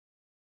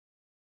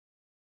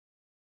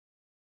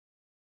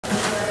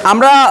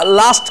আমরা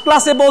লাস্ট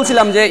ক্লাসে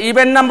বলছিলাম যে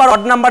ইভেন নাম্বার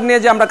অড নাম্বার নিয়ে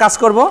যে আমরা কাজ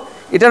করব,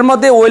 এটার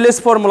মধ্যে ওয়েলেস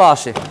ফর্মুলা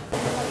আসে।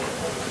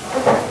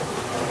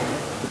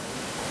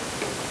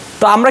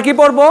 তো আমরা কি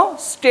পড়ব?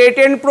 State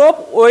and proof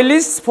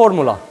ওয়েলিস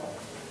formula.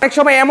 অনেক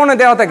সময় এমনও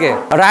দেওয়া থাকে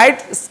right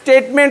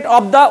statement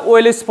of the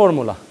ওয়েলিস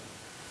formula,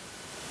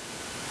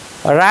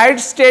 right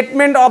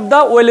statement of the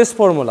ওয়েলিস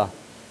formula.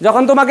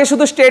 যখন তোমাকে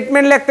শুধু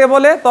স্টেটমেন্ট লিখতে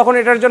বলে তখন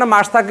এটার জন্য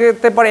মার্কস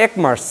থাকতে পারে 1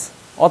 মার্কস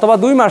অথবা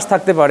 2 মার্কস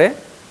থাকতে পারে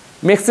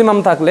ম্যাক্সিমাম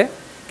থাকলে।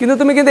 কিন্তু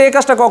তুমি কিন্তু এই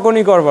কাজটা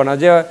কখনই করবে না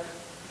যে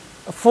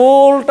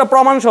ফুলটা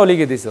প্রমাণ সহ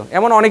লিখে দিছো,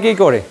 এমন অনেকেই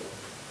করে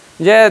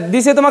যে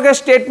দিছে তোমাকে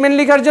স্টেটমেন্ট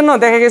লেখার জন্য,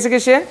 দেখা গেছে কি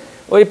সে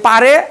ওই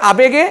পারে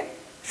আবেগে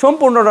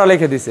সম্পূর্ণটা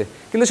লিখে দিছে।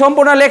 কিন্তু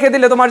সম্পূর্ণ লিখে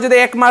দিলে তোমার যদি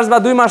 1 মার্কস বা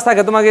 2 মার্কস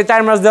থাকে, তোমাকে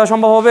 4 মার্কস দেওয়া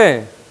সম্ভব হবে?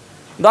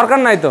 দরকার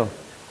নাই, তো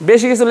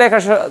বেশি কিছু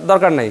লেখার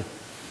দরকার নাই।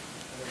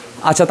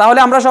 আচ্ছা, তাহলে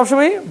আমরা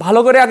সবসময় ভালো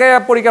করে আগে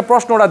পরীক্ষার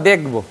প্রশ্নটা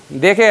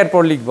দেখে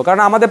এরপর লিখব,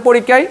 কারণ আমাদের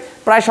পরীক্ষায়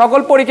প্রায় সকল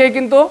পরীক্ষায়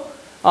কিন্তু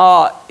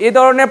এই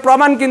ধরনের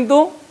প্রমাণ কিন্তু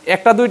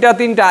 1, 2,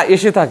 3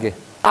 এসে থাকে।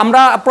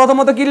 আমরা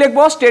প্রথমত কি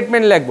লিখবো?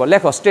 স্টেটমেন্ট লিখবো।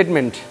 লেখো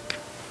statement.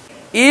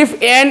 If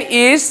n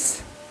is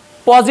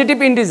positive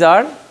integer,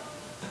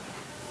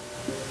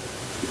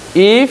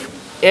 if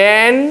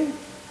n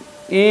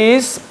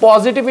is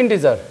positive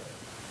integer,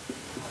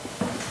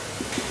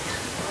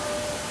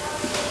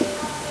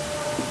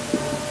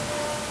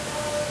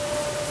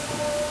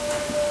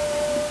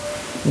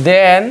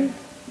 then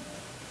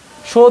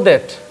show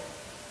that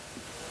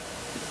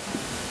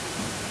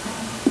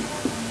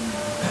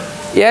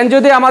n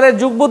যদি আমাদের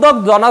যুগবোধক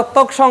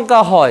ধনাত্মক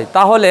সংখ্যা হয়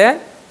তাহলে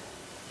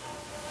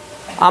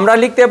আমরা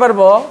লিখতে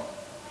পারবো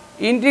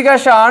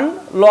integration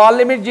lower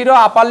limit 0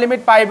 upper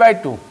limit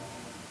π/2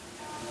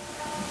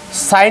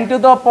 sin to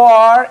the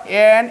power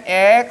n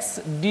x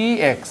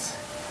dx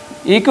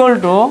equal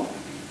to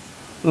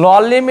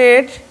lower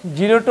limit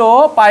 0 to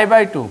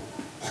π/2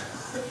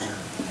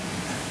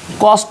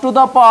 cos to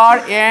the power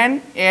n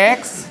x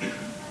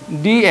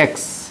dx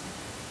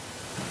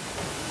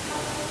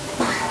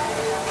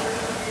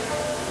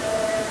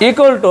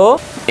equal to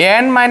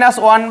n minus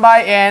 1 by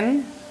n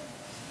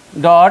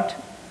dot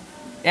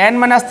n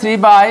minus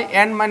 3 by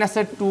n minus 2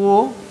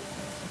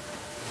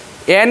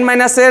 n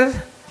minus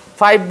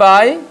 5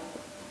 by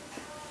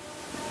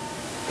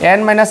n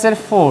minus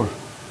 4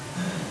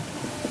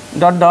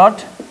 dot dot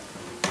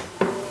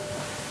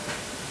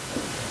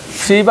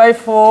 3 by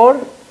 4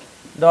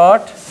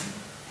 dot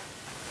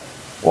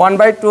 1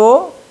 by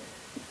 2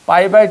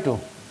 π/2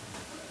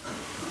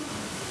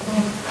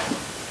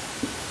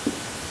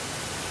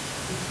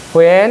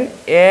 when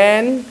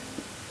n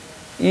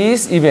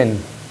is even।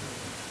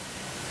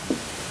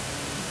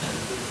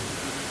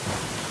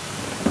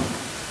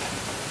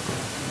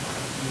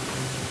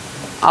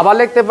 আবার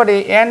লিখতে পারি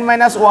n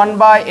minus 1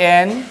 by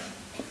n,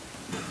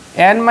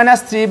 n minus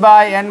 3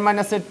 by n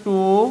minus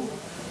 2,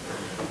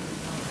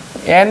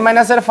 n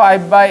minus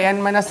 5 by n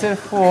minus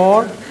 4।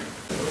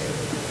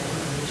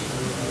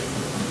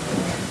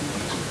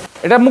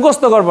 এটা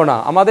মুখস্থ করব না,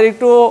 আমাদের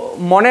একটু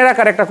মনে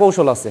রাখার একটা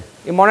কৌশল আছে।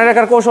 এই মনে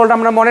রাখার কৌশলটা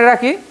আমরা মনে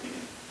রাখি,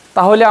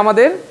 তাহলে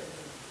আমাদের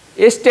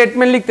এই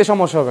স্টেটমেন্ট লিখতে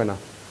সমস্যা হবে না।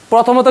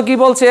 প্রথমত কি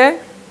বলছে?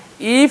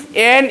 If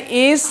n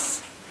is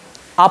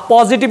a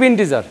positive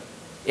integer,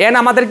 n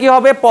আমাদের কি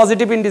হবে?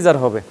 পজিটিভ ইন্টিজার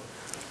হবে।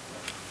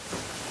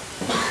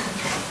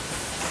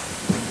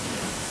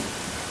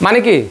 মানে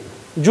কি?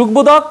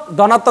 যুগবোধক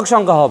ধনাত্মক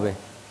সংখ্যা হবে।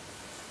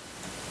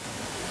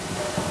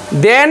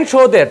 দেন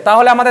শো দ্যাট,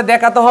 তাহলে আমাদের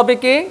দেখাতে হবে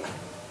কি?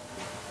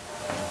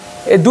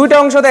 এই দুইটা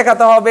অংশ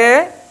দেখাতে হবে।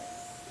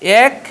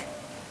 এক,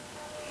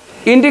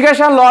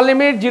 integration lower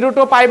limit 0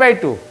 to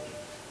π/2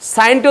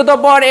 sin to the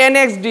power n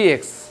x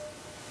dx,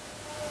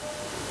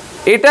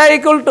 এটা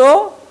ইকুয়াল টু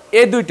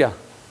এই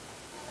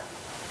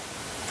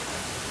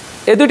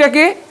দুইটা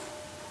কি?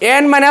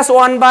 n minus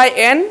 1 by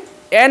n,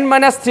 n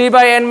minus 3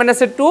 by n minus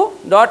 2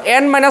 dot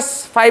n minus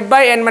 5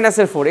 by n minus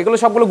 4, এগুলো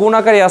সবগুলো গুণ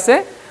আকারে আছে।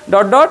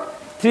 ডট ডট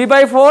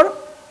 3/4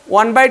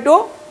 1/2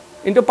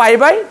 ইন্টু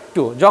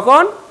π/2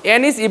 যখন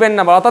n ইজ ইভেন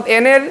নাম্বার, অর্থাৎ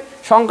n এর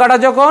সংখ্যাটা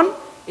যখন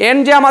n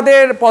যে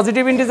আমাদের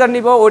পজিটিভ ইন্টিজার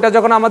নিব ওইটা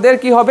যখন আমাদের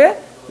কি হবে?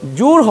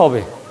 জোড়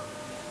হবে।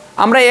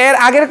 আমরা এর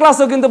আগের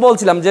ক্লাসেও কিন্তু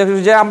বলছিলাম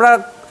যে আমরা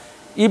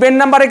ইভেন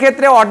নাম্বারের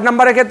ক্ষেত্রে অড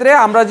নাম্বারের ক্ষেত্রে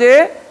আমরা যে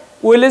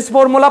ওয়েলিস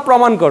ফর্মুলা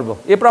প্রমাণ করব,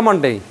 এই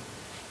প্রমাণটাই।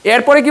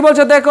 এরপরে কি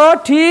বলছে দেখো,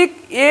 ঠিক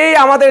এই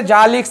আমাদের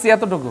যা লিখছি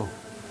এতটুকু,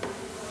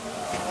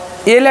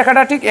 এই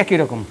লেখাটা ঠিক একই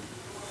রকম।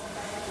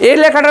 এই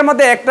লেখাটার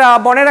মধ্যে একটা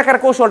মনে রাখার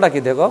কৌশলটা কি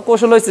দেখো,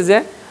 কৌশল হচ্ছে যে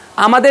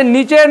আমাদের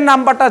নিচের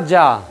নাম্বারটা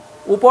যা,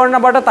 উপর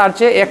নাম্বারটা তার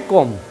চেয়ে 1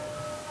 কম।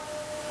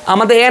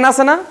 আমাদের n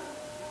আছে না?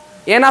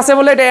 n আছে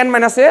বলে এটা n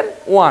minus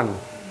 1,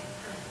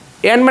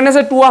 n minus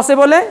 2 আছে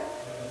বলে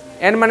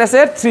n minus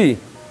 3,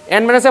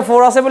 n minus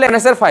 4 আছে বলে n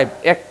minus 5,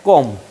 1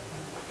 কম।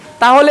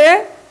 তাহলে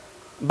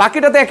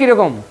বাকিটা তো একই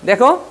রকম।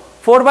 দেখো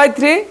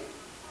 4/3,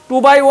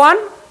 2/1,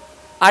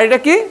 আর এটা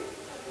কি?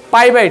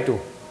 π/2।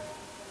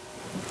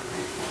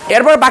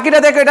 এরপর বাকিটা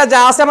দেখো, এটা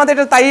যা আছে আমাদের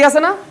এটা তাই আছে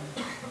না,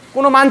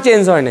 কোনো মান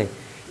চেঞ্জ হয় নাই।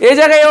 এই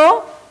জায়গায়ও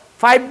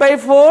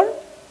 5/4,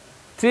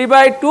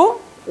 3/2,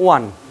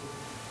 1,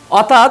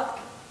 অর্থাৎ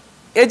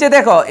এই যে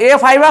দেখো এ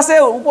 5 আছে,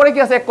 উপরে কি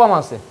আছে 1 কম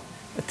আছে,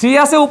 3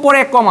 আছে, উপরে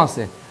 1 কম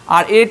আছে,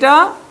 আর এটা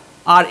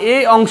আর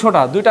এই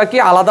অংশটা দুইটা কি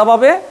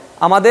আলাদাভাবে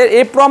আমাদের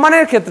এই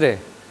প্রমাণের ক্ষেত্রে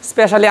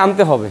স্পেশালি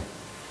আনতে হবে।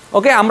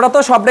 ওকে, আমরা তো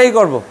সবটাই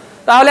করব।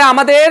 তাহলে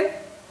আমাদের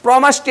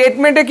প্রমাণ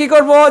স্টেটমেন্টে কি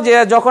করব, যে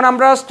যখন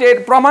আমরা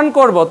প্রমাণ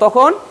করব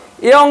তখন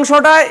এই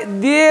অংশটা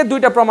দিয়ে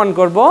দুইটা প্রমাণ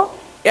করব,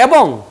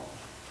 এবং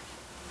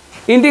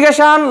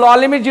integration law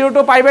limit 0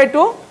 to π/2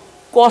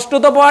 cos to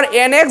the power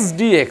nx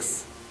dx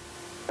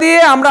দিয়ে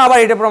আমরা আবার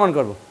এটা প্রমাণ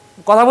করব।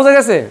 কথা বোঝা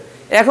গেছে?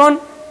 এখন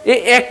এই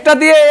একটা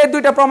দিয়ে এই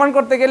দুইটা প্রমাণ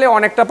করতে গেলে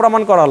অনেকটা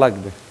প্রমাণ করা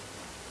লাগবে,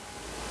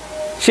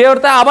 সে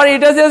অর্থে আবার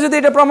এটা দিয়ে যদি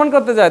এটা প্রমাণ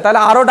করতে যায় তাহলে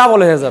আরও ডাবল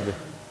হয়ে যাবে।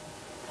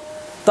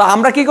 তো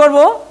আমরা কি করব,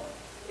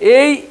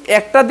 এই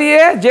একটা দিয়ে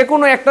যে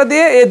কোনো একটা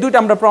দিয়ে এই দুইটা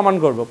আমরা প্রমাণ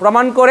করব,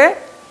 প্রমাণ করে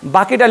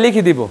বাকিটা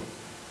লিখে দিব।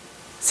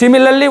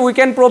 Similarly we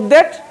can prove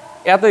that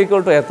এত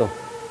ইকুয়াল টু এত।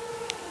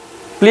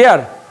 ক্লিয়ার?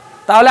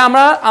 তাহলে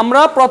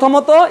আমরা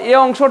প্রথমত এই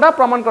অংশটা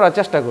প্রমাণ করার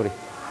চেষ্টা করি।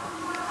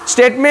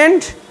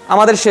 স্টেটমেন্ট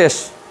আমাদের শেষ।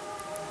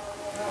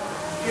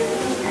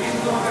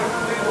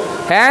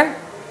 হ্যাঁ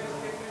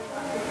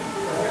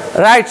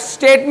রাইট,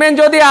 স্টেটমেন্ট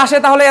যদি আসে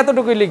তাহলে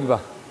এতটুকুই লিখবা।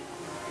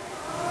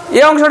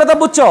 এই অংশটা তো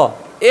বুঝছো,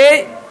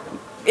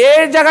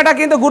 এই জায়গাটা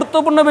কিন্তু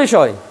গুরুত্বপূর্ণ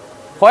বিষয়।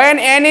 when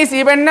n is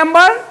even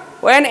number,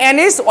 when n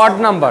is odd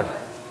number।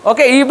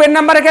 Okay, even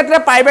নাম্বারের ক্ষেত্রে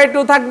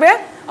π/2 থাকবে,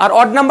 আর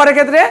অড নাম্বারের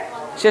ক্ষেত্রে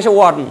শেষে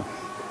 1।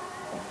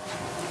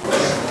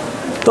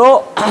 তো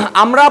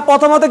আমরা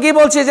প্রথমত কি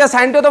বলছি, যে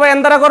sin to the power n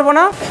দ্বারা করবো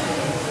না।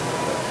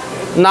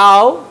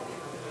 নাও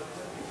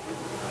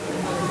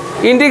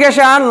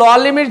integration lower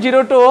limit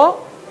 0 to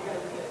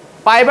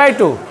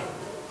π/2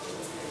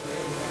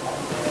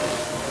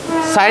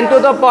 sin to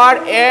the power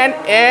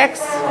nx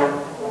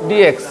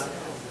dx।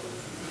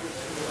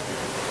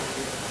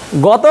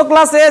 গত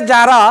ক্লাসে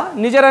যারা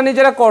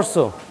নিজেরা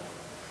করছো,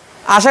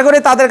 আশা করি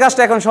তাদের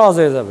কাজটা এখন সহজ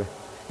হয়ে যাবে।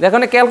 দেখো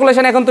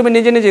ক্যালকুলেশন এখন তুমি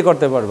নিজে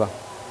করতে পারবা।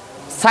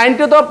 sin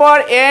to the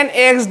power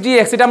nx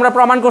dx এটা আমরা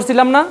প্রমাণ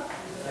করছিলাম না,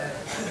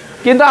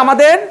 কিন্তু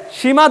আমাদের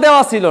সীমা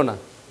দেওয়া ছিল না,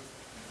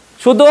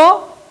 শুধু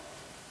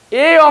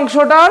এই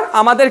অংশটার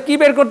আমাদের কি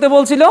বের করতে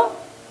বলছিল,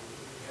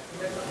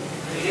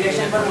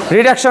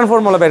 রিডাকশন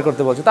ফর্মুলা বের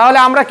করতে বলছে। তাহলে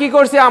আমরা কি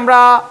করছি, আমরা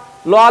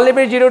lower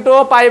limit 0 to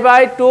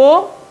π/2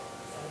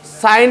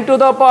 sin to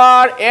the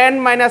power n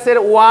minus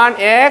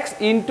 1x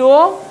into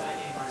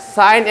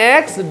sin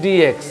x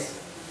dx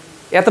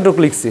এতটুকু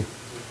লিখছি।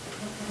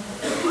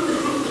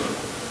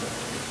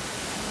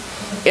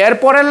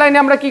 এরপরের লাইনে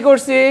আমরা কি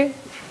করছি,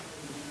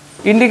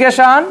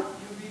 ইন্টিগ্রেশন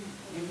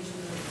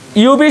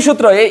ইউবি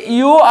সূত্র, এই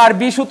ইউ আর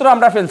বি সূত্র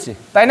আমরা ফেলছি,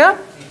 তাই না?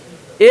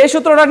 এই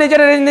সূত্রটা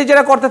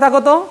নিজেরা করতে থাকো।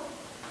 তো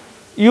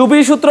ইউবি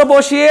সূত্র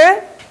বসিয়ে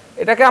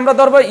এটাকে আমরা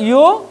ধরবো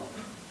ইউ,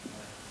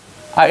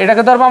 আর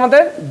এটাকে ধরবো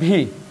আমাদের ভি।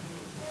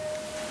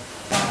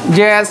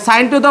 যে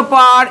sin to the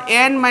power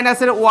n minus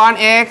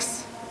 1x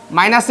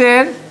minus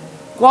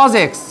cos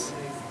x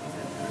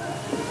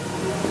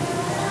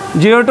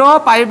 0 to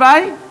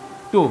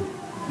π/2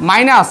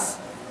 minus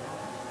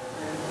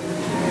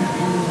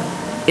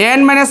n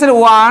minus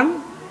 1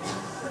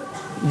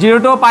 0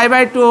 to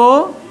π/2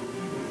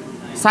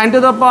 sin to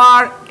the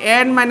power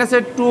n minus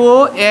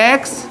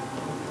 2x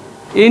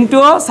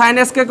into sin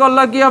x কে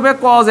করলে কি হবে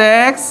cos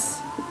x,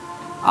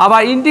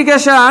 আবার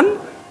ইন্টিগ্রেশন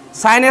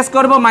sin x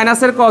করব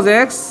মাইনাসের cos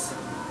x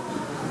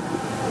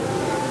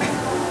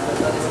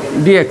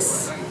dx।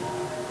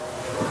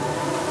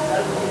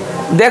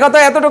 দেখো তো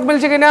এতটুকু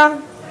মিলছে কিনা,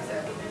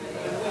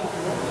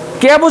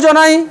 কে বুঝো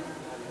নাই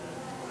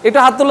একটু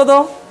হাত তুলো তো।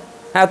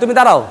 হ্যাঁ তুমি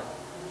দাঁড়াও।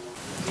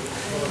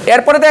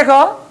 এরপরে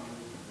দেখো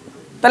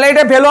তাহলে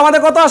এটা ভ্যালু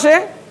আমাদের কত আসে,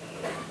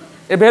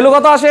 এই ভ্যালু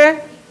কত আসে,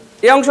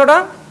 এই অংশটা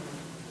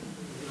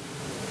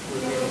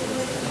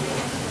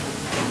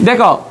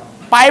দেখো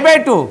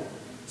π/2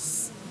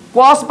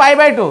 cos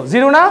π/2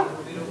 0 না,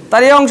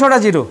 তার এই অংশটা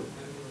 0,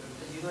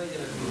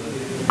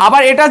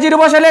 আবার এটা 0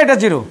 বসালে এটা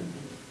 0,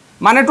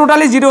 মানে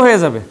টোটালি 0 হয়ে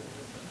যাবে।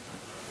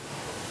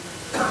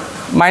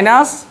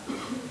 মাইনাস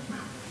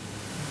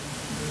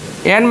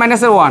n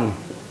minus 1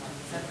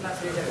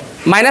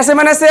 মাইনাসে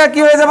মাইনাসে কি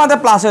হয়ে যাবে, আমাদের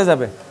প্লাস হয়ে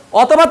যাবে।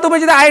 অথবা তুমি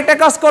যদি আরেকটা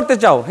কাজ করতে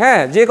চাও, হ্যাঁ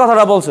যে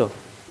কথাটা বলছো,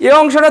 এই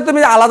অংশটা তুমি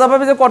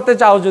আলাদাভাবে যে করতে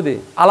চাও, যদি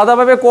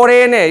আলাদাভাবে করে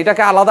এনে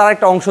এটাকে আলাদা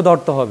আরেকটা অংশ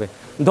ধরতে হবে,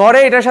 ধরে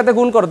এটার সাথে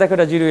গুণ করো, দেখো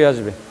এটা 0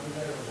 আসবে।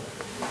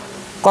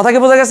 কথা কি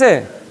বোঝা গেছে?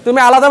 তুমি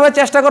আলাদাভাবে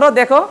চেষ্টা করো,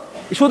 দেখো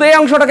শুধু এই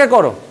অংশটাকে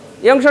করো,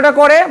 এই অংশটা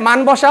করে মান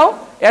বসাও,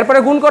 এরপরে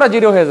গুণ করো,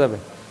 0 হয়ে যাবে।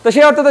 তো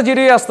সেই অর্থে তো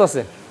 0ই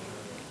আসতেছে।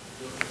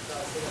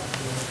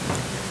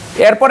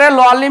 এরপরে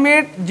lower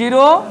limit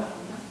 0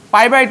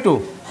 π/2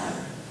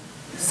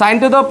 sin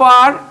to the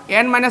power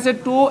n minus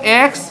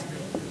 2x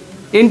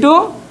into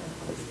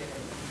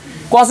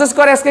cos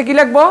square x কে কি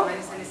লিখবো,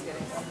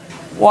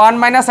 1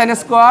 minus sin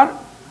square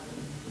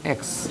x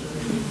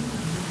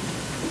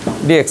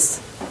dx।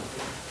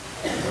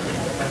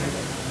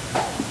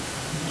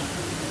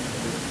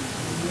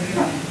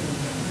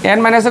 n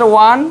minus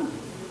 1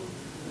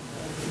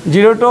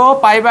 0 to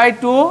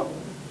π/2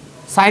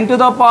 sin to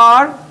the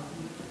power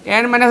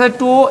n minus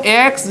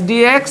 2x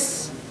dx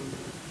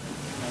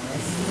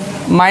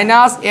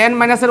minus n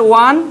মাইনাসের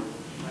 1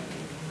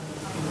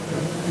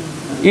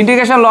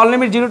 integration loan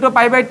limit 0 to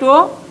pi by 2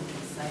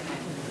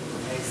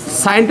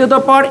 sin to the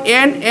power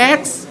n x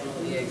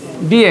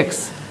dx।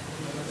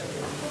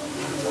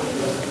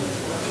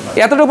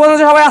 এতটুকু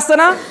পর্যন্ত সবাই আসছে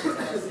না?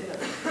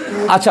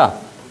 আচ্ছা,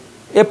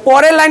 এই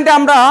পরের লাইনটা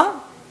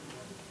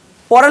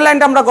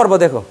আমরা করব।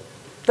 দেখো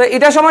তো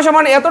এটা সমান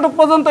সমান এতটুকু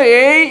পর্যন্ত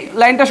এই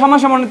লাইনটা সমান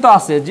সমানিত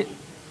আছে যে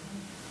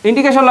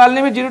integration loan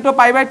limit 0 to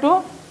pi by 2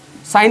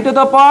 sin to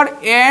the power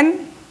n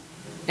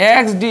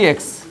x dx।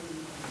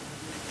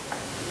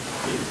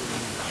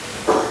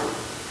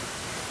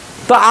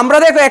 তো আমরা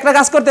দেখো একটা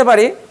কাজ করতে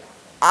পারি,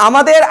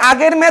 আমাদের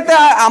আগের ম্যাথে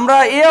আমরা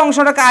এই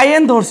অংশটাকে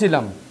আইএন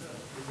ধরছিলাম,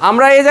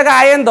 আমরা এই জায়গায়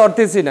আইএন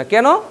ধরতেছি না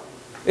কেন?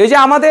 এই যে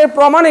আমাদের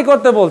প্রমাণই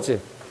করতে বলছে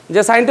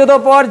যে sin to the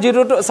power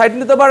 0 to sin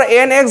to the power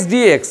n x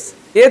dx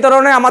এই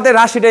ধরনের আমাদের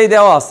রাশিটাই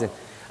দেওয়া আছে।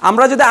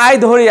 আমরা যদি আই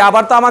ধরি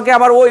আবার তো আমাকে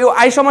আবার ওই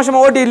আই সমান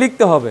সমান ওডি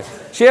লিখতে হবে,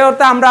 সে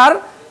অর্থে আমরা আর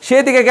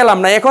সেদিকে গেলাম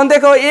না। এখন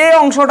দেখো এই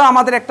অংশটা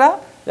আমাদের একটা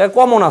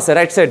কমন আছে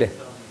রাইট সাইডে,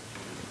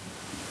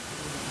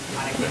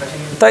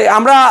 তাই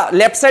আমরা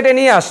লেফট সাইডে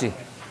নিয়ে আসি,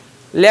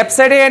 লেফট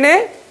সাইডে এনে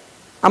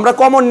আমরা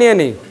কমন নিয়ে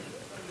নিই।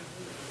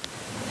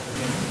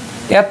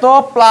 এত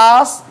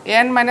প্লাস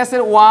n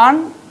মাইনাসের 1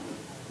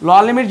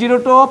 loan limit 0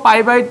 to pi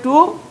by 2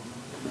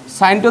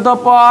 sin to the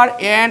power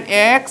n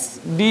x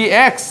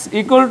dx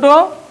equal to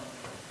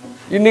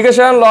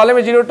integration loan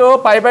limit 0 to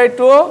pi by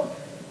 2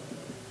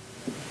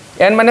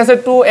 n মাইনাসের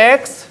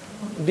 2x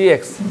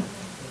dx।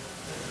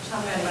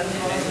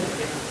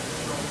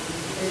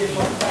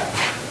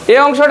 এই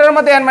অংশটার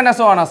মধ্যে n মাইনাস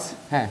 1 আছে।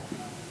 হ্যাঁ,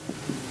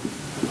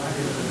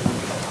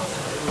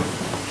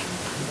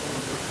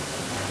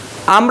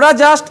 আমরা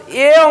জাস্ট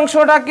এই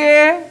অংশটাকে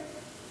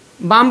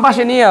বাম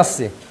পাশে নিয়ে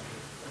আসছি।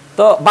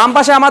 তো বাম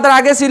পাশে আমাদের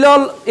আগে ছিল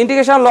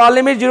integration loan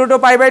limit 0 to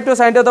pi by 2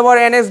 sin to the power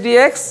n x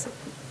dx,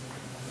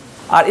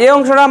 আর এই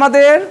অংশটা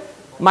আমাদের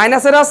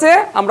মাইনাসের আছে,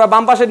 আমরা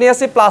বাম পাশে নিয়ে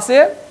আসছি প্লাসে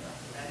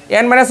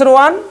n মাইনাসের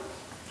 1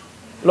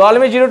 loan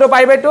limit 0 to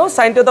pi by 2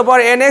 sin to the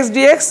power n x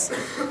dx,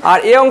 আর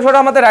এই অংশটা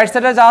আমাদের রাইট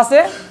সাইডে যা আছে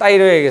তাই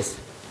রয়ে গেছে।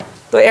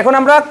 তো এখন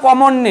আমরা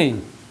কমন নেই,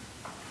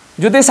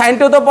 যদি sin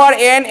to the power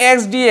n x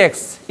dx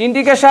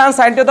integration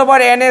sin to the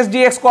power n x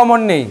dx common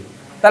নেই,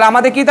 তাহলে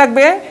আমাদের কি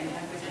থাকবে?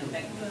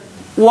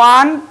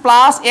 1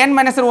 প্লাস n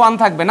মাইনাসের 1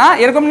 থাকবে না,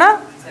 এরকম না?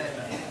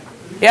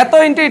 এত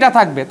ইন্টু এটা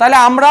থাকবে। তাহলে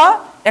আমরা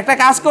একটা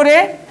কাজ করে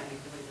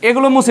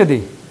এগুলো মুছে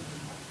দিই,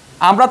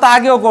 আমরা তো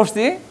আগেও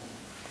করছি,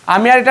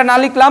 আমি আর এটা না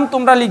লিখলাম,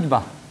 তোমরা লিখবা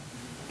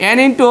n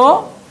into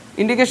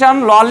integration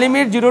loan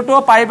limit 0 to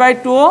pi by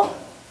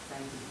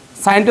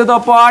 2 sin to the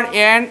power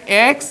n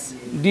x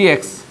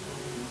dx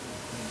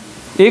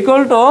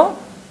equal to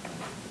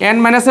n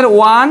মাইনাসের 1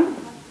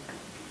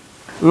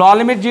 loan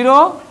limit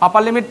 0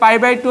 upper limit pi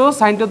by 2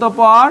 sin to the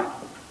power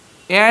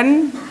n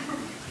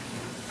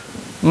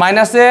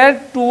মাইনাসের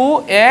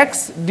 2x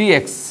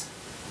dx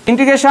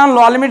integration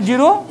loan limit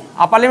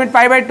 0 upper limit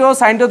pi by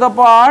 2 sin to the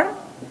power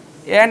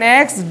n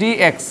x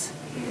dx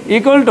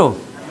equal to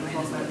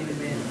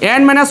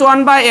n minus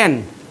 1 by n।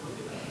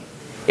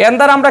 n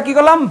দ্বারা আমরা কি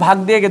করলাম? ভাগ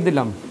দিয়ে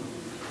দিলাম।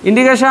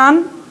 Integration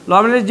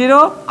loan limit 0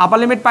 upper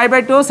limit pi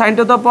by 2 sin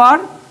to the power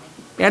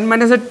n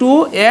মাইনাসের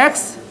 2x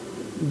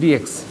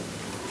dx।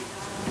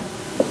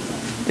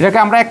 এটাকে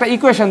আমরা একটা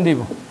ইকুয়েশন দিব,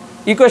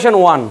 ইকুয়েশন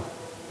 1।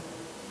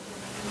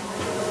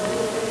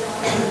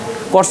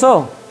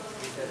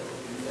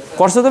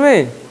 করছো তুমি?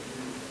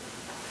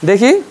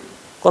 দেখি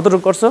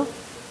কতটুকু করছো।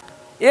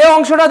 এই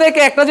অংশটা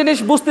দেখে একটা জিনিস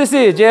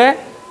বুঝতেছি যে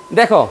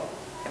দেখো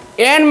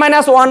n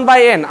মাইনাস 1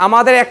 বাই n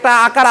আমাদের একটা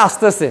আকার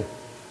আসতেছে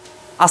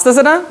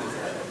না?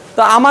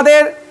 তো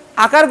আমাদের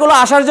আকারগুলো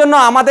আসার জন্য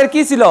আমাদের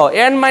কি ছিল?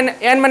 n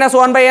মাইনাস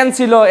 1 বাই n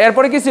ছিল,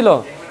 এরপরে কি ছিল?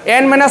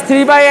 n minus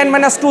 3 by n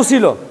minus 2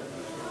 ছিল,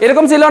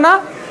 এরকম ছিল না?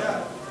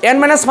 n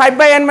minus 5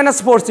 by n minus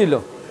 4 ছিল।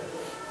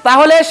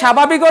 তাহলে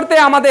স্বাভাবিক অর্থে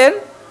আমাদের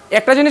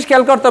একটা জিনিস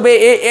খেয়াল করতে হবে,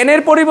 এই n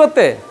এর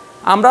পরিবর্তে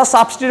আমরা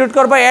সাবস্টিটিউট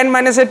করবো n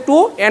মাইনাসের 2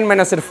 n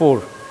মাইনাসের 4।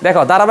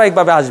 দেখো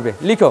ধারাবাহিকভাবে আসবে,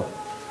 লিখো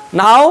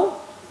নাও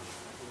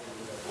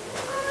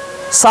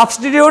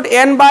substitute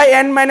n by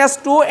n minus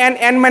 2 and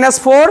n minus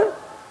 4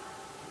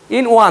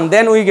 in 1,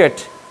 then we get।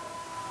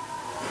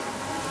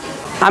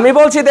 আমি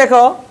বলছি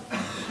দেখো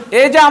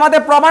এই যে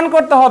আমাদের প্রমাণ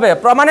করতে হবে,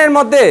 প্রমাণের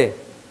মধ্যে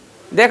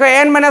দেখো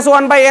n minus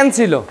 1 by n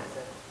ছিল,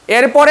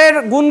 এরপরের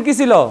গুণ কি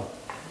ছিল?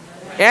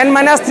 n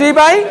minus 3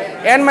 by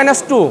n minus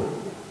 2।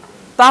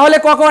 তাহলে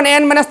কখন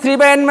n minus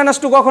 3 by n minus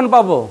 2 কখন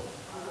পাবো?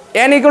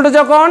 n equal to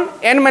যখন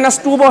n minus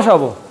 2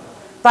 বসাবো,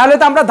 তাহলে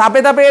তো আমরা ধাপে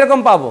ধাপে এরকম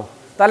পাবো।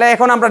 তাহলে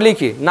এখন আমরা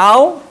লিখি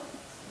নাও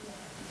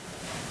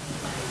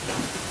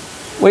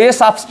we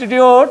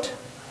substitute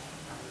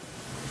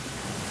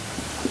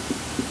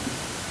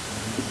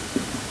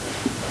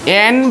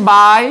n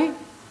by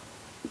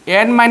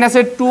n minus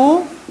 2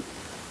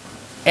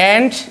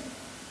 and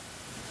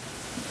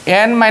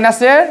n minus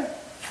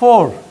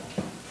 4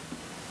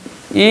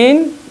 in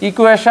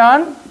equation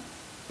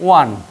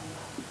 1,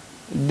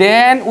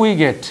 then we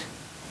get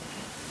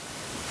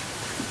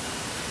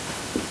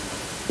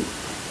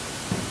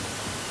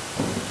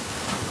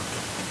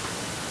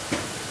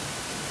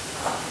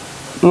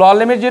lower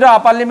limit 0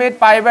 upper limit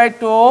pi by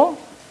 2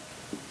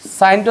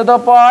 sin to the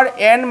power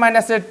n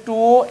minus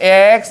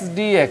 2x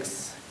dx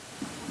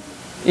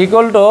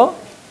equal to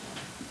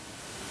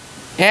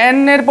n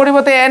এর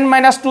পরিবর্তে n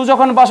minus 2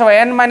 যখন বসাবো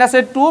n minus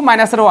 2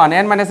 minus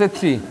 1 n minus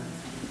 3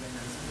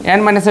 n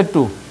minus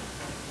 2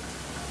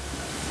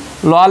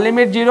 lower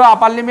limit 0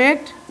 upper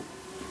limit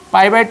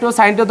pi by 2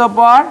 sin to the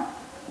power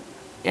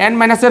n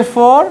minus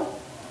 4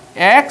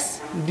 x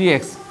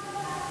dx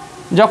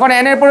যখন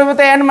n এর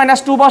পরিবর্তে n minus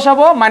 2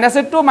 বসাবো minus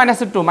 2 minus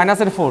 2 minus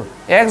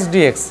 4 x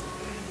dx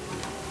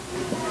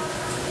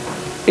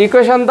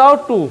equation দাও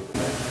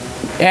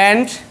 2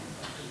 and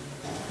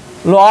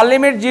lower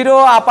limit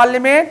 0 upper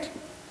limit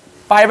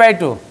pi by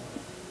 2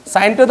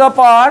 sin to the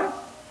power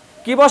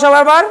কি বসাবো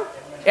এবার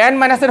n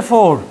minus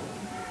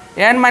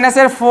 4 n minus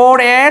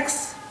 4 x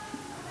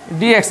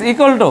dx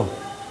equal to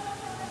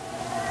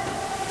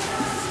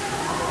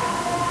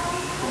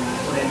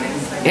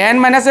n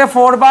minus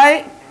 4 by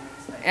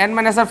n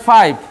minus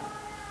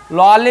 5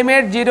 lower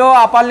limit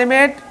 0 upper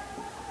limit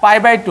pi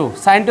by 2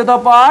 sin to the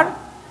power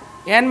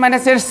n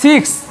minus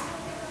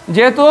 6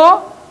 যেহেতু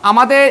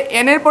আমাদের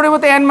n এর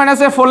পরিবর্তে n minus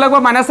 4 লাগবে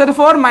minus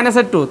 4 minus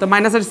 2 তো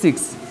minus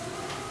 6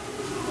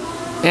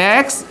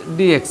 x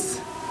dx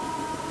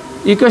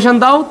equation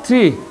দাও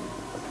 3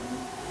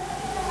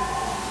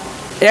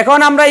 এখন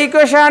আমরা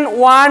equation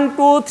 1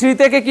 2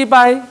 3 থেকে কি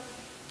পাই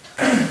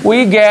we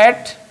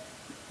get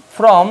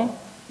from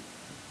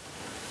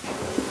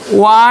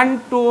 1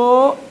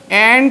 2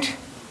 and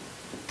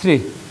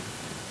 3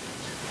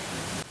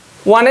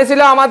 1 এ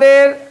ছিল আমাদের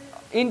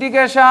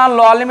integration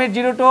lower limit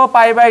 0 to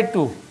pi by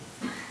 2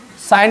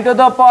 sin to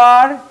the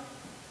power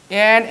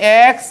n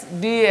x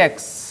dx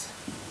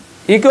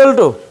equal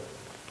to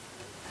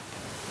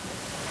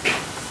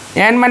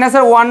n minus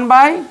 1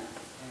 by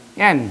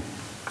n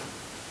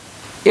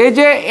এই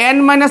যে n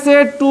minus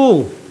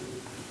 2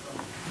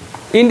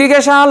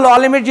 integration lower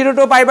limit 0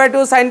 to pi by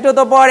 2 sin to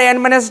the power n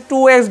minus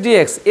 2x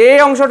dx এই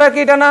অংশটা কি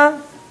এটা না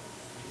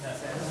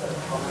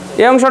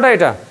এই অংশটা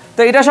এটা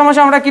তো এটা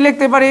সমস্যা আমরা কি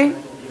লিখতে পারি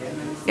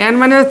n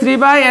minus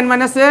 3 by n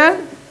minus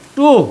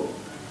 2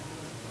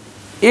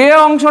 এই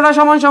অংশটা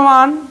সমান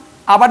সমান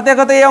আবার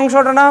দেখো তো এই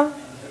অংশটা না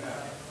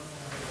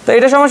তো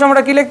এটা সমস্যা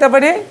আমরা কি লিখতে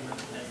পারি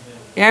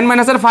n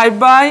minus 5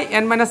 by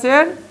n minus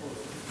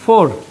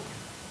 4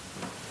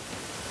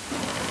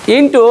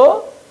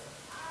 into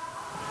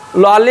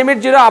lower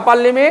limit 0 upper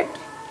limit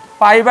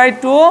pi by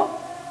 2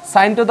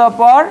 sin to the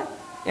power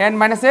n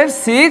minus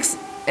 6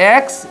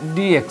 x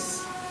dx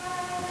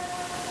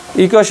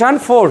equation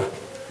 4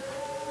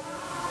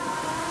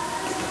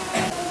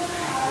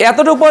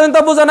 এতটুকু পর্যন্ত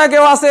বোঝানো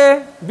কেউ আছে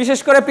বিশেষ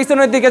করে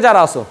পিছনের দিকে যারা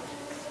আছো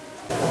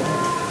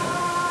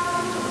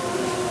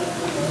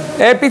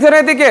এই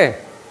পিছনের দিকে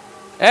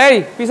এই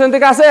পিছন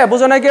দিকে আছে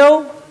বোঝানো কেউ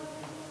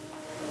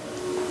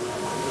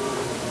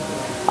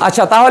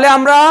আচ্ছা তাহলে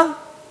আমরা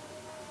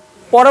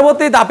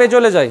পরবর্তী ধাপে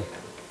চলে যাই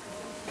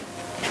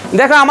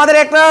দেখো আমাদের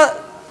একটা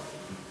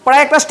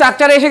প্রায় একটা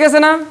স্ট্রাকচার এসে গেছে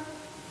না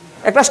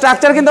একটা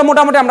স্ট্রাকচার কিন্তু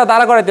মোটামুটি আমরা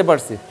দাঁড়া করাতে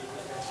পারছি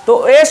তো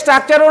এই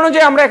স্ট্রাকচার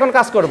অনুযায়ী আমরা এখন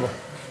কাজ করব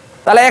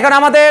তাহলে এখন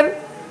আমাদের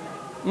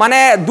মানে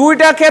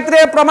দুইটা ক্ষেত্রে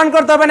প্রমাণ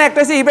করতে হবে না একটা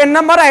হচ্ছে ইভেন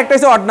নাম্বার আর একটা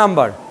হচ্ছে অড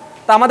নাম্বার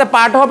তো আমাদের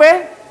পার্ট হবে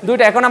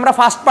দুইটা এখন আমরা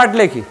ফার্স্ট পার্ট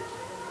লিখি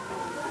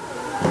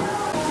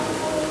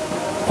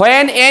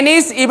when n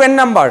is even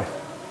number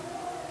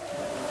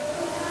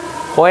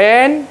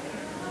when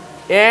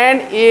n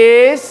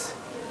is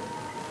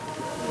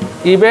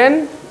even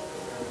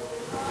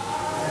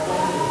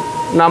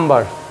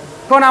number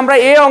এখন আমরা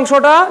এই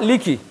অংশটা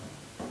লিখি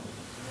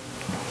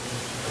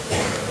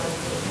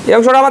এই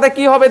অংশটা আমাদের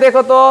কি হবে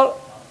দেখো তো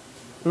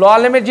lower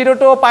limit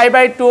 0 to pi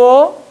by 2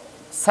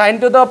 sin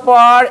to the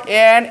power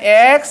n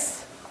x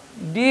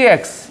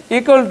dx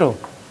equal to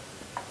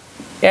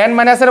n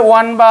minus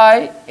 1 by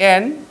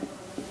n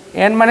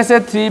n minus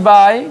 3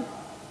 by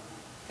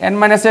n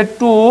minus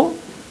 2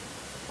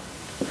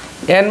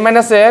 n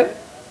minus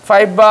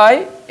 5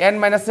 by n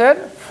minus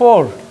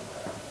 4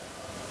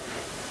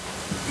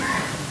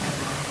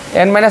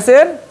 n minus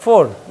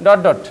 4 dot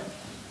dot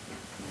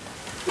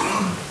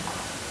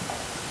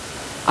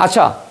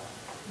আচ্ছা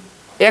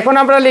এখন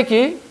আমরা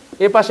লিখি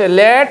এই পাশে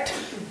let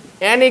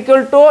n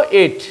equal to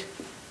 8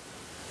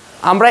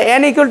 আমরা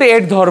n equal to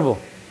 8 ধরব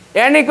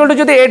n equal to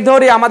যদি 8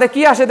 ধরি আমাদের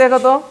কি আসে দেখো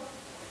তো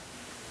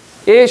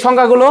এই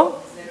সংখ্যাগুলো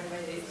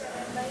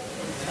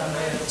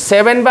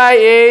 7 by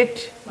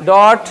 8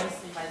 dot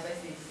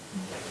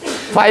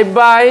 5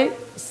 by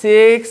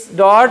 6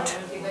 dot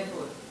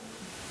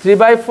 3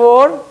 by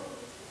 4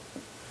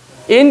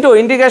 into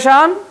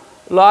integration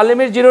lower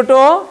limit 0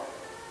 to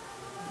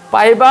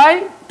pi by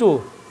 2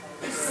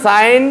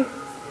 sin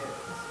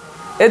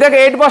এই দেখো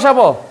 8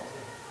 বসাবো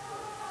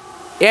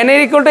n এর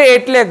ইকুয়াল টু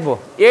 8 লিখবো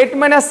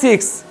 8 minus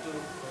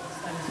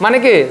 6 মানে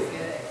কি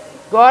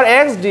cos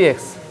x dx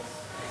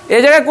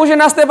এই জায়গায়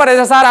কোশ্চেন আসতে পারে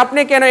যে স্যার আপনি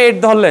কেন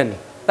 8 ধরলেন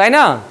তাই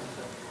না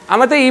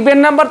আমরা তো ইভেন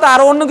নাম্বার তো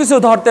আরো অন্য কিছু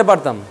ধরতে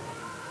পারতাম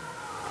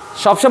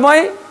সব সময়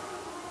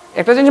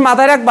একটা জিনিস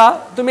মাথায় রাখবা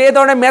তুমি এই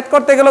ধরনের ম্যাথ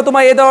করতে গেলে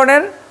তোমার এই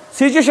ধরনের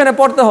সিচুয়েশনে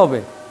পড়তে হবে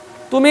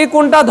তুমি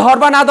কোনটা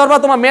ধরবা না ধরবা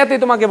তোমার ম্যাথই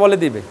তোমাকে বলে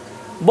দিবে।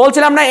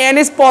 বলছিলাম না n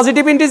ইজ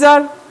পজিটিভ ইন্টিজার,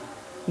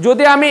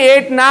 যদি আমি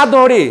 8 না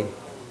ধরি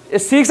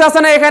 6 আছে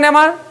না এখানে,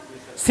 আমার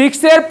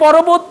 6 এর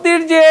পরবর্তীর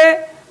যে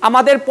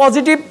আমাদের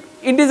পজিটিভ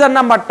ইন্টিজার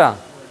নাম্বারটা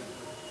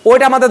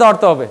ওইটা আমাদের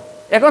ধরতে হবে।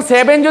 এখন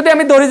 7 যদি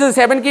আমি ধরি, যদি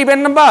 7 কি ইভেন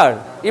নাম্বার?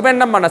 ইভেন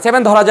নাম্বার না,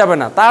 7 ধরা যাবে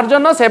না, তার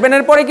জন্য 7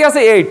 এর পরে কি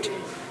আছে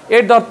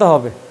 8 ধরতে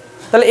হবে।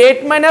 তাহলে 8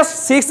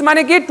 - 6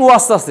 মানে কি 2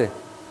 আসছে,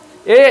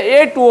 এ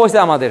 2 হয়েছে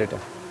আমাদের এটা।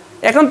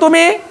 এখন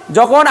তুমি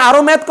যখন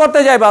আরও ম্যাথ করতে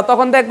যাইবা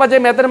তখন দেখবা যে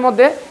ম্যাথের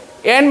মধ্যে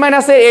n -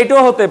 8ও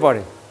হতে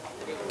পারে,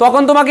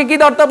 তখন তোমাকে কি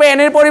ধরতে হবে? n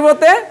এর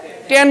পরিবর্তে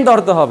 10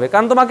 ধরতে হবে,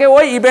 কারণ তোমাকে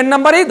ওই ইভেন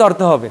নাম্বারই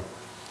ধরতে হবে।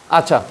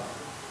 আচ্ছা,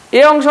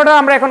 এই অংশটা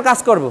আমরা এখন কাজ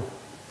করব।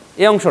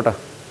 এই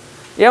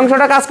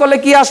অংশটা কাজ করলে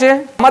কি আসে?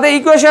 আমাদের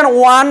ইকুয়েশন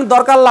 1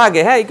 দরকার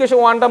লাগে। হ্যাঁ, ইকুয়েশন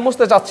 1টা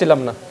মুছতে চাচ্ছিলাম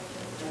না।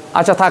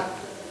 আচ্ছা থাক,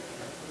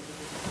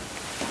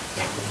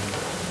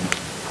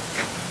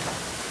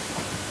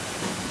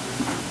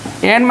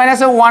 n -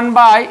 1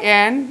 by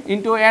n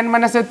into n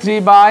 - 3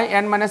 by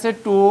n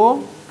 - 2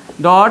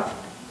 dot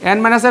n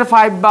 -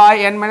 5 by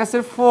n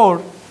 - 4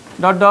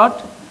 dot dot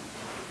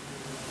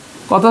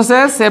কত আছে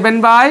 7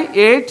 by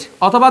 8,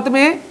 অথবা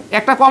তুমি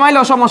একটা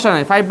কমাইলেও সমস্যা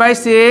নাই, 5 by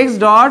 6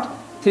 dot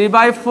 3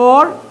 by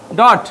 4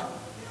 dot।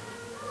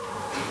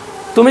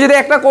 তুমি যদি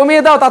একটা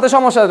কমিয়ে দাও তাতে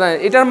সমস্যা নাই,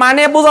 এটার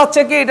মানে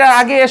বোঝাচ্ছে কি এটার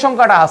আগে এই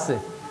সংখ্যাটা আছে।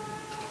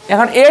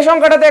 এখন এই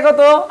সংখ্যাটা দেখো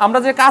তো, আমরা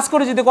যে কাজ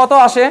করি যদি কত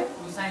আসে?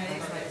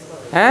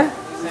 হ্যাঁ,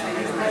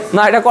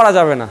 না এটা করা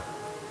যাবে না।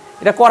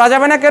 এটা করা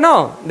যাবে না কেন?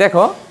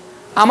 দেখো,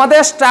 আমাদের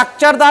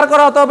স্ট্রাকচার দাঁড়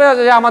করা হতে হবে,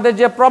 যে আমাদের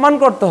যে প্রমাণ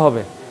করতে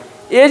হবে।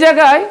 এই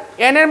জায়গায়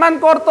n এর মান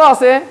কত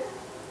আছে?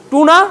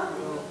 2 না?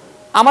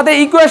 আমাদের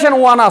ইকুয়েশন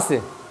 1 আছে,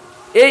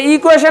 এই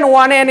ইকুয়েশন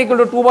 1 এ n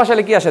 = 2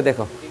 বসালে কি আসে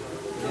দেখো,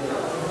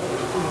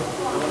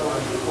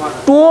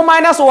 2 -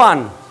 1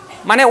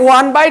 মানে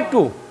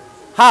 1/2,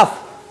 হাফ।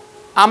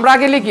 আমরা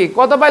আগে লিখি,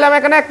 কত পাইলাম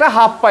এখানে? একটা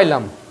হাফ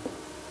পাইলাম।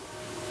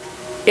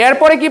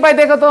 এরপরে কি পাই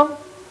দেখো তো,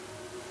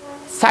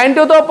 sin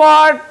to the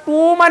power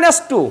 2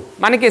 - 2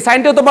 মানে কি sin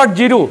to the power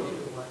 0,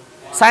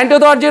 sin to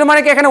the power 0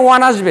 মানে কি এখানে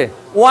 1 আসবে,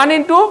 1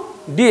 into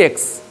dx।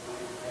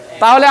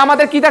 তাহলে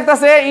আমাদের কি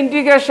থাকতেছে?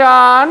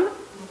 Integration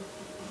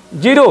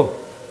 0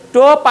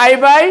 to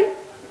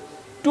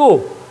π/2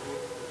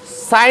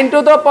 sin to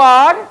the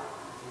power,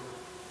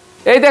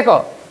 এই দেখো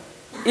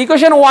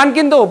ইকুয়েশন 1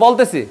 কিন্তু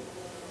বলতেছি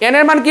n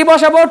এর মান কি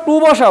বসাবো? 2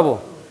 বসাবো।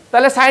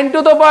 তাহলে sin to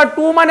the power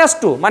 2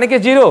 - 2 মানে কি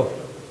 0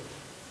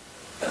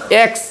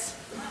 x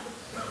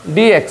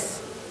dx।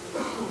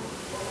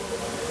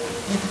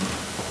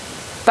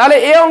 তাহলে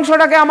এই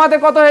অংশটাকে আমাদের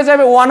কত হয়ে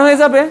যাবে? 1 হয়ে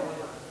যাবে।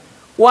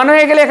 1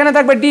 হয়ে গেলে এখানে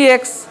থাকবে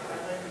dx।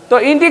 তো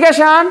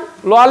integration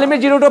lower limit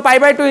 0 to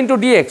π/2 into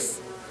dx।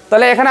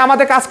 তাহলে এখানে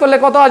আমাদের কাজ করলে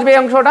কত আসবে? এই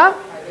অংশটা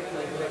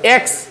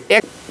x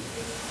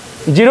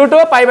 0 to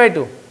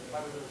π/2,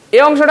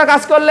 এই অংশটা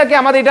কাজ করলে কি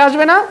আমাদের এটা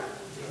আসবে না?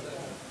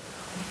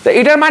 তো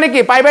এটার মানে কি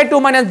π/2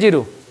 -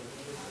 0,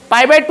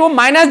 π/2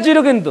 -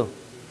 0 কিন্তু।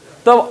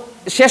 তো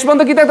শেষ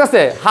পর্যন্ত কি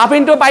থাকতেছে? হাফ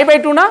ইন্টু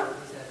π/2 না?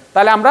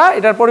 তাহলে আমরা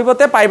এটার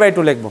পরিবর্তে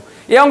π/2 লিখবো।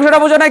 এই অংশটা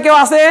বুঝো নাই কেউ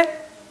আছে?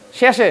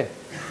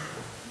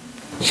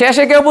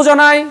 শেষে কেউ বুঝো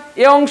নাই?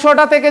 এই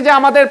অংশটা থেকে যে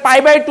আমাদের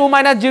π/2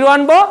 - 0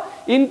 আনবো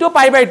ইন্টু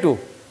π/2,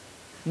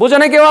 বুঝো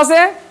নাই কেউ আছে?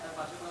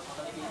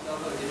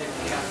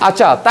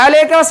 আচ্ছা, তাহলে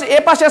এ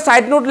পাশে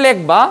সাইড নোট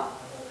লিখবা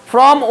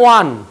ফ্রম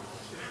 1,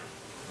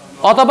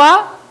 অথবা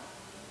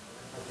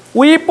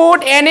we put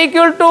n =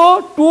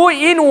 2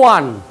 in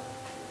 1,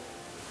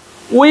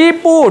 we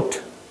put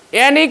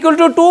n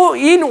 = 2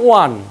 in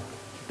 1।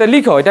 তো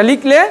লিখো, এটা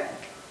লিখলে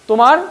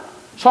তোমার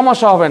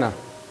সমস্যা হবে না।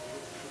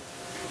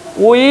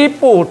 we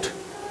put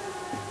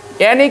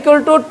n =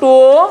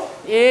 2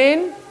 in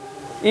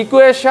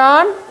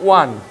equation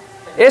 1।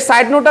 এই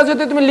সাইড নোটটা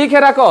যদি তুমি লিখে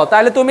রাখো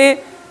তাহলে তুমি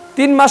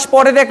 3 মাস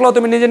পরে দেখলো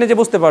তুমি নিজে নিজে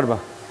বুঝতে পারবা।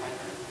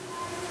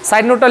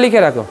 সাইড নোটটা লিখে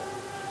রাখো।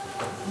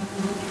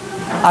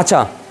 আচ্ছা,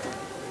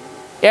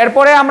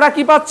 এরপরে আমরা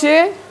কি পাচ্ছি?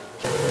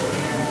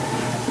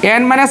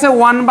 n -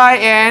 1 by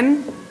n,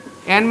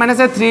 n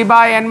 - 3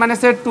 by n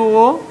 -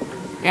 2,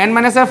 n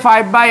 -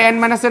 5 by n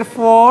 -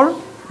 4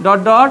 dot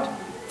dot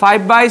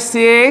 5 by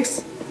 6,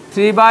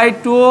 3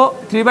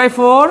 by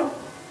 4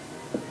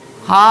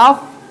 half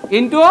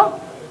into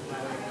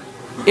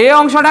এই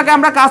অংশটাকে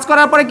আমরা কাজ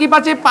করার পরে কি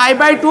পাচ্ছি?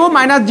 π/2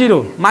 - 0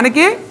 মানে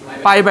কি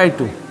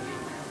π/2।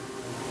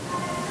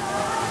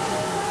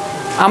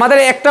 আমাদের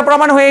একটা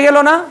প্রমাণ হয়ে গেল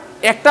না?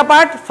 একটা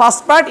পার্ট,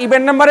 ফার্স্ট পার্ট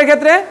ইভেন নাম্বারের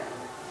ক্ষেত্রে।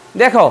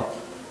 দেখো,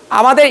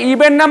 আমাদের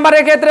ইভেন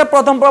নাম্বারের ক্ষেত্রে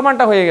প্রথম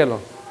প্রমাণটা হয়ে গেল।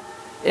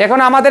 এখন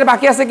আমাদের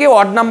বাকি আছে কি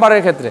অড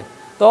নাম্বারের ক্ষেত্রে।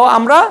 তো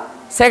আমরা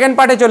সেকেন্ড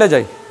পার্টে চলে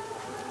যাই।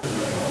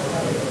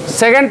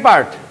 Second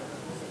part,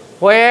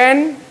 when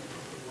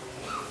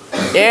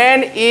n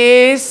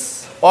is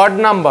odd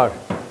number,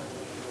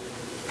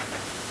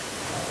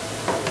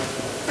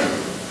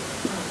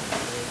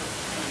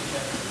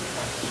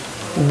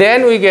 then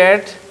we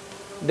get,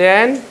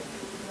 then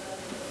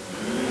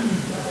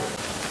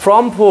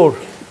from 4,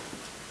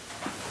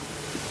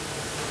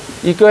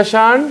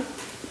 equation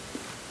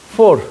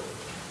 4,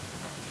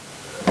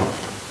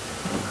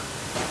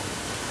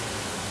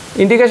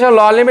 integration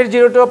lower limit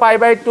 0 to pi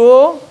by 2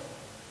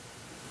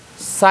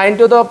 sin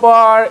to the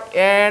power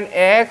n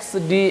x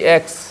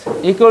dx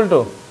equal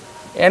to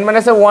n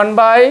minus 1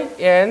 by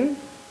n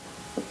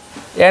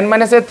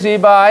minus 3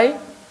 by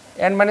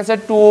n minus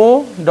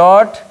 2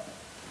 dot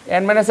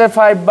n minus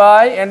 5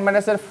 by n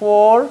minus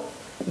 4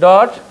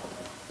 dot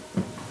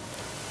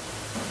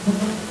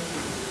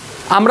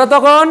আমরা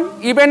তখন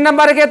even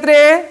নাম্বারের ক্ষেত্রে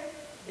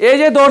এই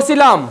যে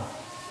ধরছিলাম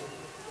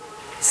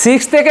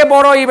 6 থেকে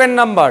বড় even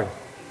number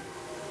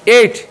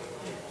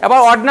 8 এবার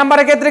odd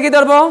নাম্বারের ক্ষেত্রে কি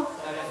ধরব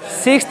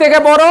 6 থেকে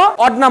বড়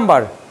অড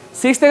নাম্বার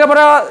 6 থেকে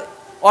বড়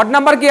অড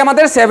নাম্বার কি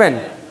আমাদের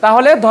 7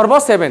 তাহলে ধরব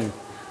 7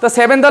 তো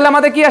 7 ধরলে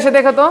আমাদের কি আসে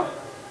দেখো তো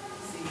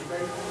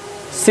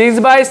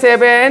 6 by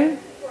 7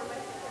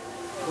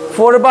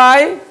 4 by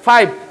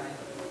 5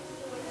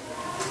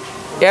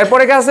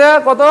 এরপরে কি আছে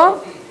কত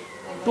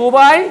 2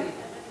 by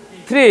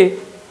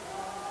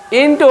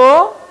 3 into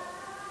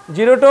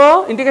 0 to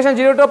integration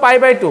 0 to pi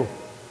by 2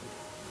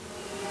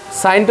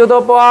 sin to the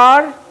power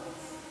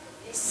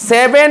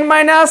 7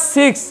 minus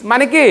 6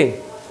 মানে কি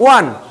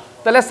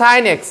 1 তাহলে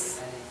sin x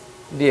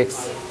dx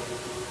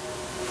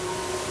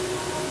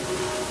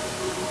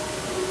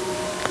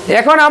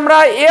এখন আমরা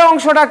এই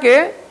অংশটাকে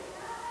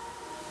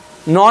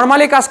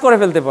নরমালি কাজ করে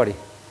ফেলতে পারি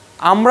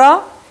আমরা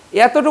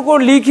এতটুকু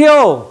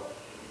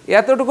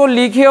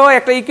লিখেও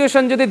একটা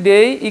ইকুয়েশন যদি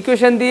দেই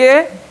ইকুয়েশন দিয়ে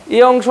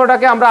এই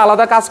অংশটাকে আমরা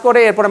আলাদা কাজ করে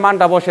এরপরে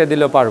মানটা বসিয়ে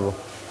দিলেও পারবো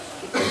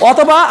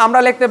অথবা আমরা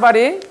লিখতে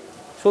পারি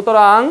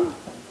সুতরাং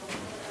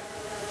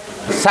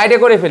সাইডে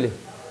করে ফেলি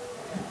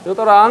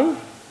সুতরাং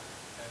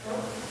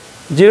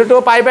 0 to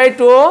pi by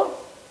 2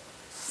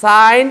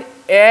 sin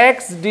x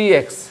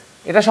dx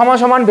এটা সমান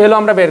সমান ভ্যালু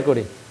আমরা বের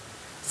করি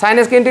sin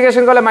x কে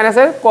ইন্টিগ্রেশন করলে মাইনাস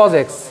এর cos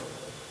x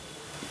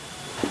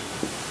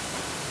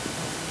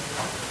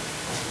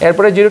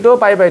এরপরে 0 to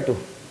pi by 2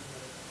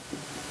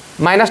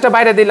 মাইনাসটা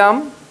বাইরে দিলাম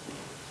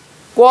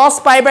cos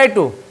pi by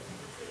 2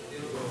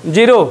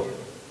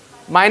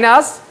 0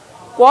 minus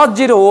cos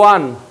 0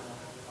 1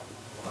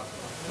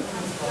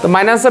 তো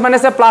মাইনাসে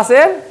মাইনাসে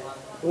প্লাসের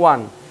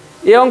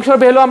 1 এই অংশের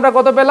ভ্যালু আমরা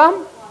কত পেলাম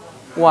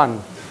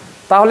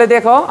 1 তাহলে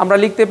দেখো আমরা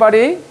লিখতে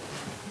পারি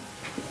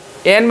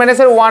n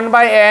মাইনাসের 1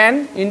 by n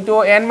ইনটু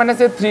n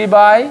মাইনাসের 3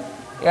 by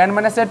n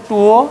মাইনাসের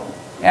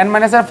 2 n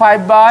মাইনাসের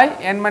 5 by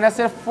n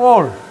মাইনাসের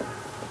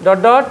 4 dot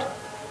dot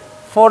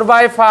 4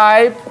 by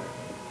 5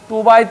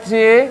 2 by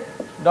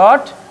 3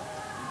 dot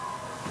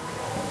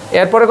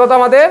এরপরে কত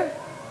আমাদের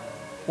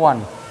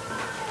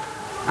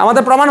 1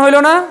 আমাদের প্রমাণ হইল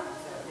না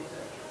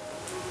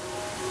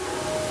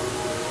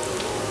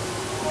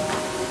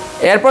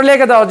এরপর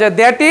লিখে দাও যে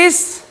দ্যাট ইজ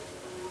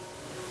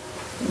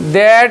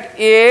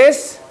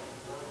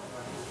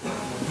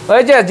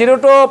ওই যে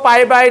 0 to pi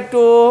by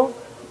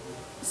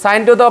 2 sin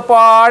to the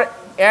power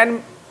n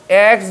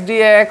x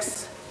dx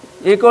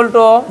equal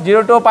to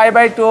 0 to pi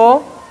by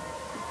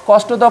 2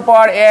 cos to the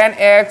power n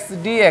x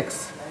dx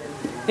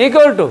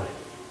equal to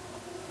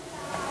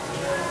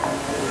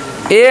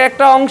এ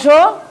একটা অংশ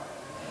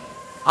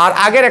আর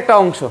আগের একটা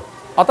অংশ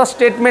অর্থাৎ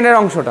স্টেটমেন্টের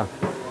অংশটা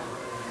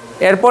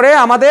এরপরে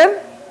আমাদের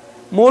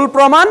মূল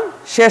প্রমাণ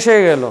শেষ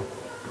হয়ে গেল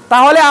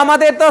তাহলে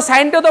আমাদের তো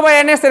sin to the power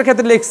nx এর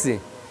ক্ষেত্রে লিখছি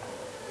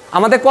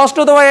আমাদের cos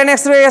to the power nx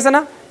হয়ে গেছে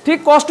না ঠিক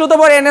cos to the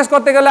power nx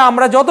করতে গেলে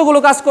আমরা যতগুলো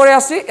কাজ করে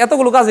আসছি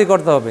এতগুলো কাজই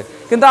করতে হবে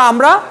কিন্তু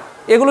আমরা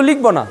এগুলো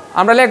লিখব না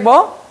আমরা লিখব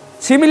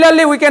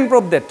similarly we can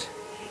prove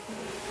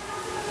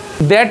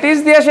that is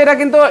দিয়ে সেটা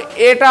কিন্তু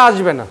এটা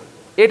আসবে না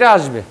এটা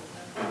আসবে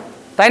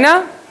তাই না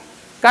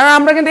কারণ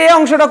আমরা কিন্তু এই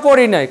অংশটা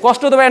করি নাই cos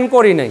to the power n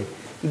করি নাই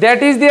দ্যাট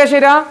ইজ দিয়ে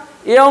সেটা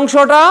এই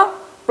অংশটা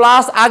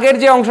প্লাস আগের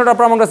যে অংশটা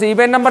প্রমাণ করছে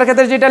ইভেন নাম্বার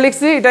ক্ষেত্রে যেটা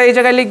লিখছি এটা এই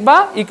জায়গায় লিখবা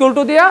ইকুয়াল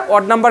টু দিয়া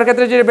অড নাম্বার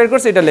ক্ষেত্রে যেটা বের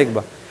করছি এটা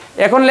লিখবা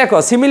এখন লেখো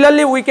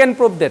similarly we can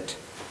prove that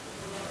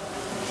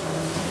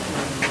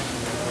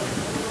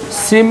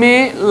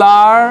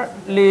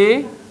similarly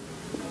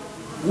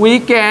we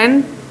can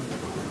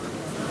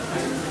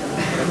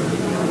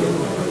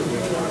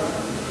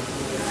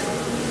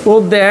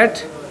prove that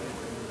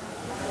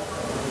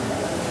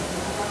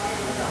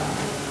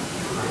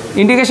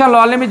integration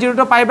lower limit 0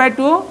 to pi by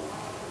 2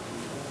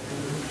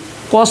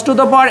 cos to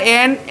the power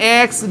n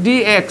x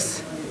dx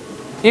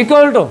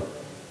equal to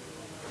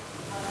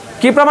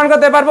কি প্রমাণ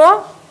করতে পারবো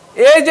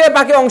এই যে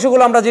বাকি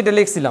অংশগুলো আমরা যেটা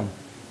লিখছিলাম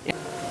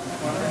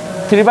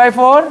 3 by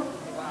 4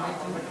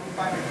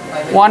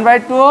 1 by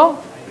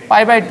 2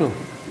 pi by 2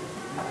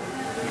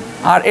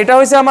 আর এটা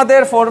হইছে আমাদের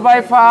 4 by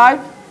 5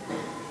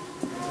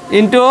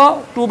 into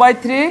 2 by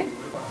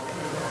 3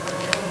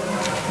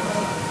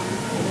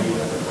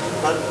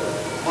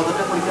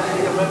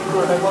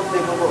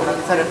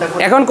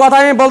 এখন কথা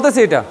আমি বলতেছি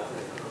এটা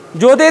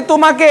যদি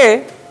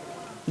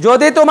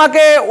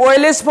তোমাকে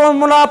ওয়েলিস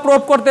ফর্মুলা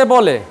প্রুভ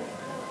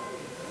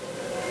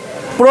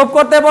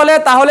করতে বলে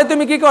তাহলে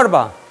তুমি কি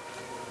করবা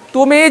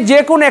তুমি যে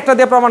কোনো একটা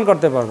দিয়ে প্রমাণ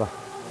করতে পারবা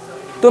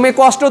তুমি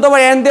cos to the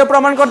power n দিয়ে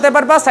প্রমাণ করতে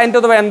পারবা sin to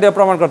the power n দিয়ে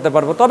প্রমাণ করতে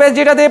পারবা তবে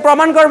যেটা দিয়ে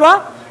প্রমাণ করবা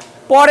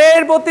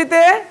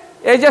পরবর্তীতে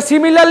এই যে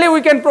similarly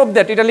we can prove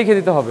that এটা লিখে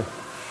দিতে হবে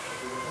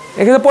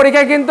এখানে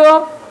পরীক্ষায় কিন্তু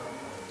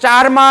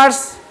 4 মার্কস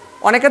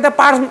অনেকেতে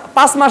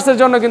 5 মার্কসের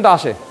জন্য কিন্তু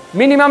আসে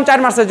মিনিমাম 4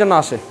 মার্কসের জন্য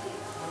আসে।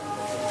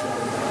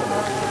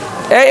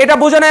 এটা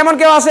বুঝে না এমন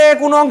কেউ আছে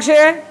কোন অংশে?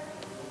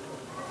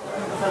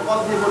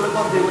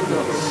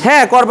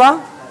 হ্যাঁ করবা,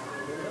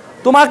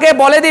 তোমাকে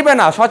বলে দিবে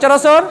না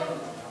সচরাচর,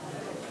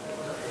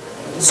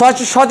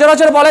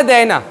 সচরাচর বলে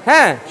দেয় না।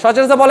 হ্যাঁ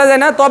সচরাচর বলে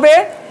দেয় না, তবে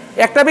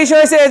একটা বিষয়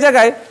হয়েছে এই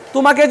জায়গায়,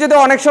 তোমাকে যদি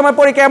অনেক সময়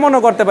পরীক্ষা এমনও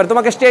করতে পারে,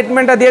 তোমাকে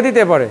স্টেটমেন্টটা দিয়ে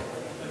দিতে পারে,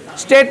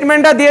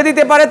 স্টেটমেন্টটা দিয়ে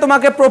দিতে পারে,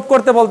 তোমাকে প্রুফ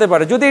করতে বলতে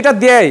পারে। যদি এটা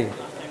দেয়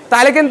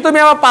তাহলে কিন্তু তুমি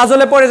আবার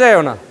পাজলে পড়ে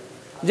যাও না,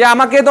 যে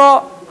আমাকে তো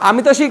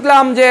আমি তো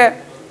শিখলাম যে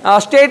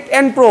স্টেট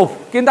অ্যান্ড প্রুফ,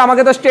 কিন্তু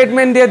আমাকে তো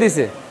স্টেটমেন্ট দিয়ে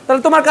দিছে,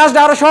 তাহলে তোমার কাজটা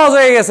আরও সহজ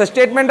হয়ে গেছে,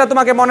 স্টেটমেন্টটা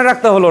তোমাকে মনে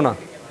রাখতে হলো না।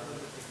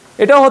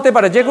 এটাও হতে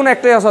পারে, যে কোনো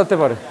একটাই হতে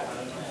পারে।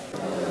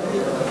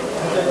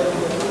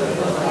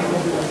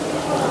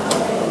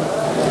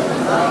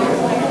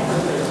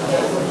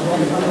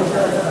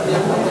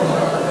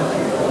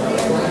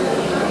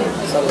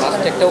 স্যার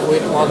লাস্টে একটা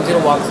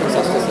 1016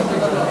 আসতেছে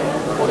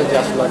পরে যে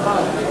আসলো